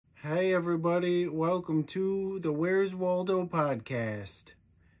Hey everybody, welcome to the Where's Waldo podcast.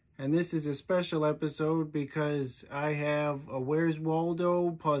 And this is a special episode because I have a Where's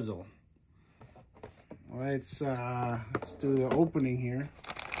Waldo puzzle. Let's do the opening here.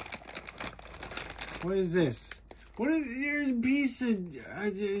 What is this? There's a piece of,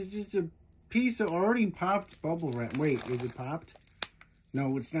 it's just a piece of already popped bubble wrap. Wait, is it popped?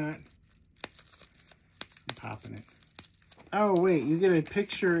 No, it's not. I'm popping it. Oh, wait, you get a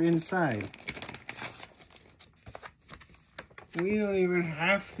picture inside. We don't even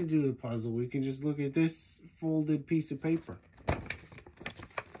have to do the puzzle. We can just look at this folded piece of paper.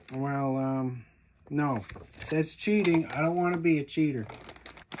 Well, no. That's cheating. I don't want to be a cheater.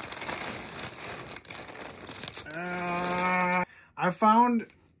 I found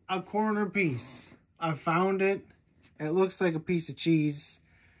a corner piece. I found it. It looks like a piece of cheese.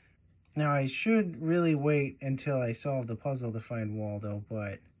 Now, I should really wait until I solve the puzzle to find Waldo,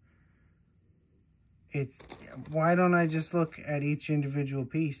 but why don't I just look at each individual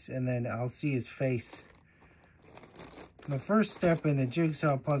piece and then I'll see his face. The first step in the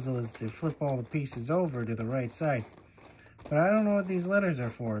jigsaw puzzle is to flip all the pieces over to the right side. But I don't know what these letters are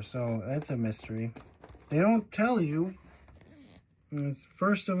for, so that's a mystery. They don't tell you.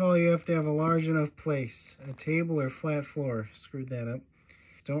 First of all, you have to have a large enough place, a table or flat floor. Screwed that up.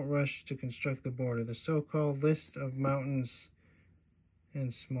 Don't rush to construct the border. The so-called list of mountains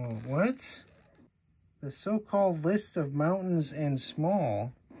and small. What? The so-called list of mountains and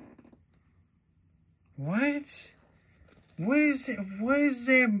small? What? What is it? What is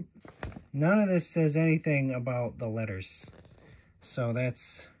there? None of this says anything about the letters. So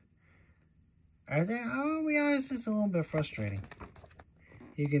that's... I'll be honest, it's a little bit frustrating.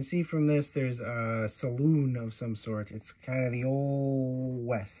 You can see from this, there's a saloon of some sort. It's kind of the old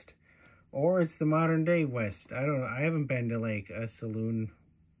West. Or it's the modern day West. I don't know. I haven't been to like a saloon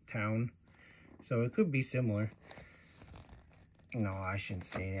town. So it could be similar. No, I shouldn't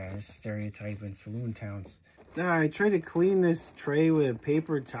say that. It's stereotyping saloon towns. I tried to clean this tray with a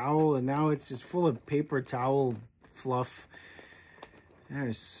paper towel, and now it's just full of paper towel fluff. That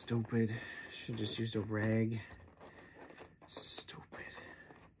is stupid. Should just use a rag. Stupid.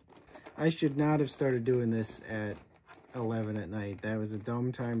 I should not have started doing this at 11 at night. That was a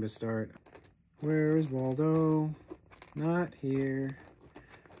dumb time to start. Where is Waldo? Not here.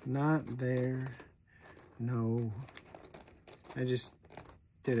 Not there. No. I just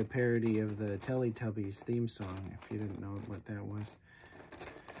did a parody of the Teletubbies theme song, if you didn't know what that was.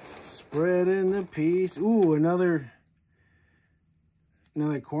 Spreading the piece. Ooh, another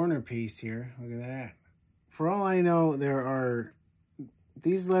corner piece here. Look at that. For all I know,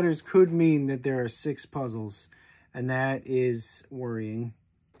 these letters could mean that there are 6 puzzles, and that is worrying.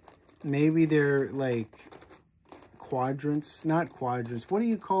 Maybe they're like quadrants, not quadrants. What do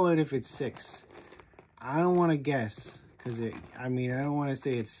you call it if it's 6? I don't want to guess, because I don't want to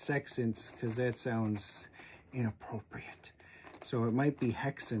say it's sextants, because that sounds inappropriate. So it might be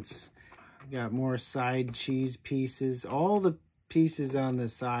hexants. Got more side cheese pieces. All the pieces on the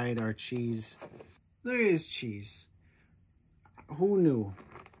side are cheese. There is cheese. Who knew?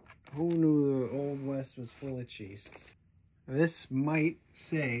 Who knew the Old West was full of cheese? This might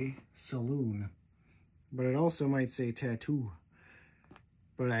say saloon, but it also might say tattoo.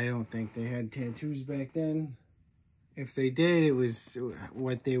 But I don't think they had tattoos back then. If they did, it was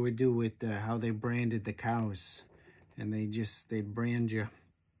what they would do with how they branded the cows, and they'd brand you.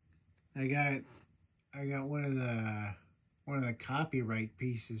 I got one of the copyright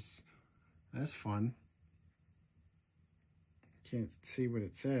pieces. That's fun. Can't see what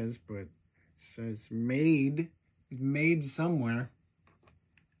it says, but it says made somewhere.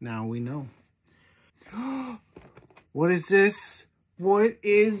 Now we know. What is this? What?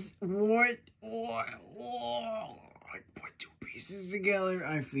 Oh, I put 2 pieces together.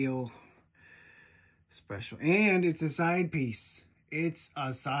 I feel special. And it's a side piece. It's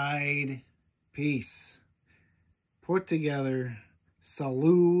a side piece. Put together.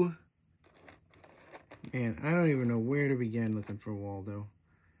 Salute. Man, I don't even know where to begin looking for Waldo.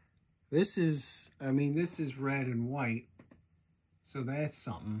 This is red and white. So that's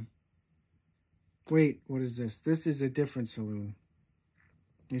something. Wait, what is this? This is a different saloon.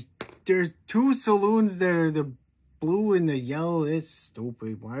 There's 2 saloons that are the blue and the yellow. It's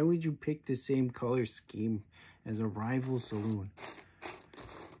stupid. Why would you pick the same color scheme as a rival saloon?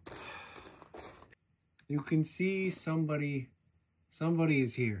 You can see somebody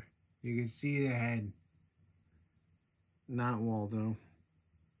is here. You can see the head. Not Waldo.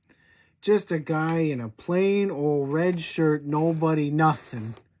 Just a guy in a plain old red shirt, nobody,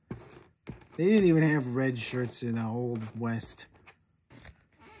 nothing. They didn't even have red shirts in the Old West.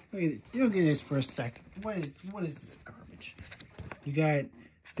 Look at this for a second. What is this garbage? You got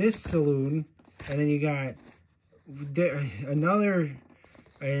this saloon, and then you got another,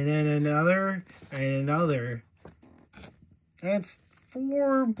 and then another, and another. That's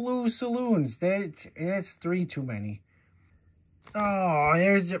 4 blue saloons. That's 3 too many. Oh,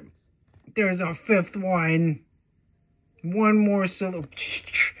 there's a 5th one. One more saloon.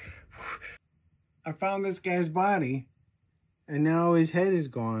 I found this guy's body, and now his head is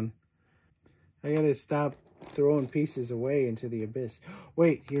gone. I gotta stop throwing pieces away into the abyss.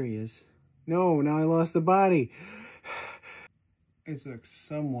 Wait, here he is. No, now I lost the body. It looks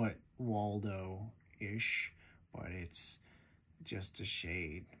somewhat Waldo-ish, but it's just a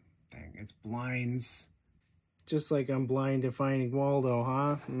shade thing. It's blinds. Just like I'm blind to finding Waldo,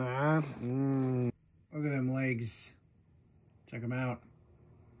 huh? Nah. Look at them legs. Check them out.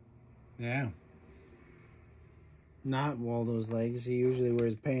 Yeah. Not Waldo's legs. He usually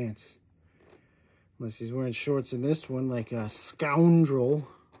wears pants. Unless he's wearing shorts in this one, like a scoundrel.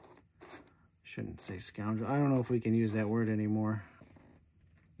 Shouldn't say scoundrel. I don't know if we can use that word anymore.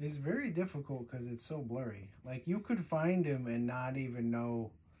 It's very difficult because it's so blurry. Like, you could find him and not even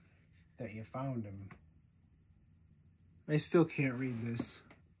know that you found him. I still can't read this.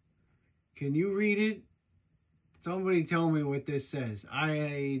 Can you read it? Somebody tell me what this says.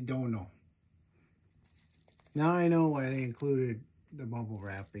 I don't know. Now I know why they included the bubble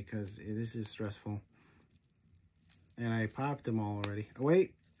wrap, because this is stressful. And I popped them all already. Oh,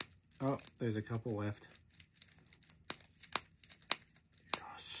 wait. Oh, there's a couple left.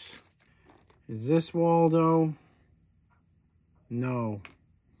 Yes. Is this Waldo? No.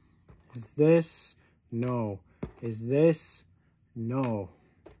 Is this? No. Is this? No.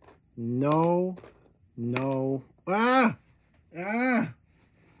 No. No. Ah! Ah!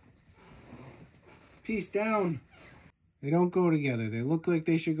 Piece down. They don't go together. They look like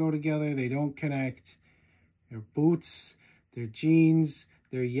they should go together. They don't connect. Their boots, their jeans,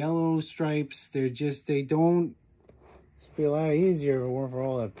 their yellow stripes. They don't. It'd be a lot easier if it weren't for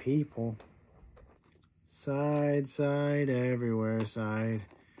all the people. Side, side, everywhere, side.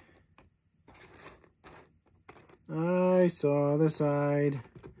 I saw the side.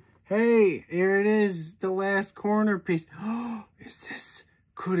 Hey, here it is, the last corner piece. Oh, is this,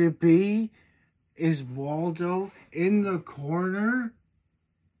 could it be? Is Waldo in the corner?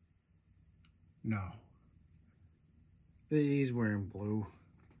 No. He's wearing blue.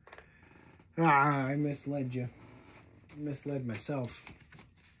 Ah, I misled you. I misled myself.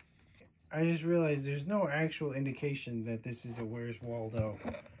 I just realized there's no actual indication that this is a Where's Waldo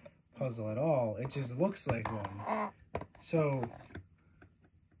puzzle at all. It just looks like one. So,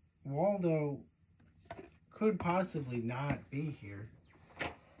 Waldo could possibly not be here.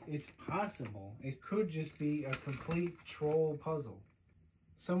 It's possible. It could just be a complete troll puzzle.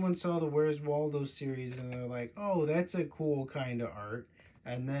 Someone saw the Where's Waldo series and they're like, oh, that's a cool kind of art.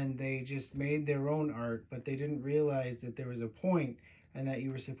 And then they just made their own art, but they didn't realize that there was a point and that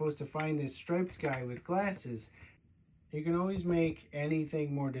you were supposed to find this striped guy with glasses. You can always make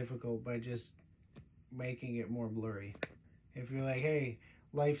anything more difficult by just making it more blurry. If you're like, hey,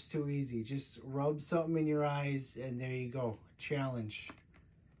 life's too easy, just rub something in your eyes and there you go. Challenge.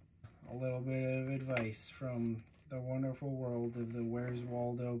 A little bit of advice from the wonderful world of the Where's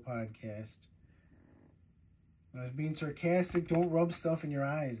Waldo podcast. I was being sarcastic. Don't rub stuff in your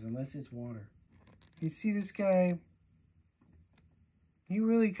eyes unless it's water. You see this guy? He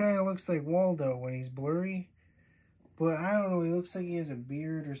really kind of looks like Waldo when he's blurry. But I don't know. He looks like he has a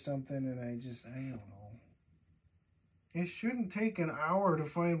beard or something. And I don't know. It shouldn't take an hour to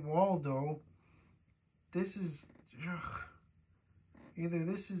find Waldo. This is... Ugh. Either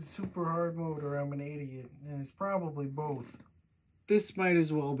this is super hard mode or I'm an idiot. And it's probably both. This might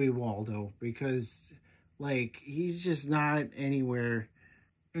as well be Waldo. Because, like, he's just not anywhere.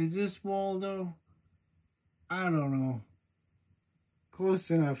 Is this Waldo? I don't know. Close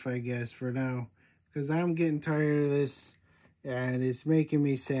enough, I guess, for now. Because I'm getting tired of this. And it's making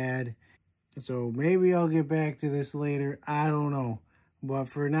me sad. So maybe I'll get back to this later. I don't know. But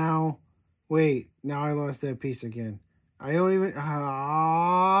for now... Wait, now I lost that piece again. I don't even...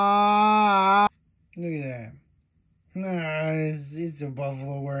 Ah! Look at that. Nah, it's a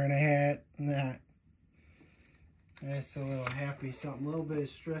buffalo wearing a hat. Nah. That's a little happy something. A little bit of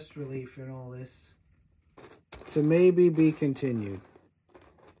stress relief in all this. To maybe be continued.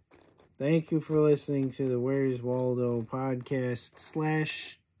 Thank you for listening to the Where's Waldo podcast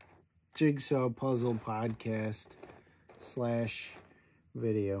 / jigsaw puzzle podcast /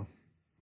 video.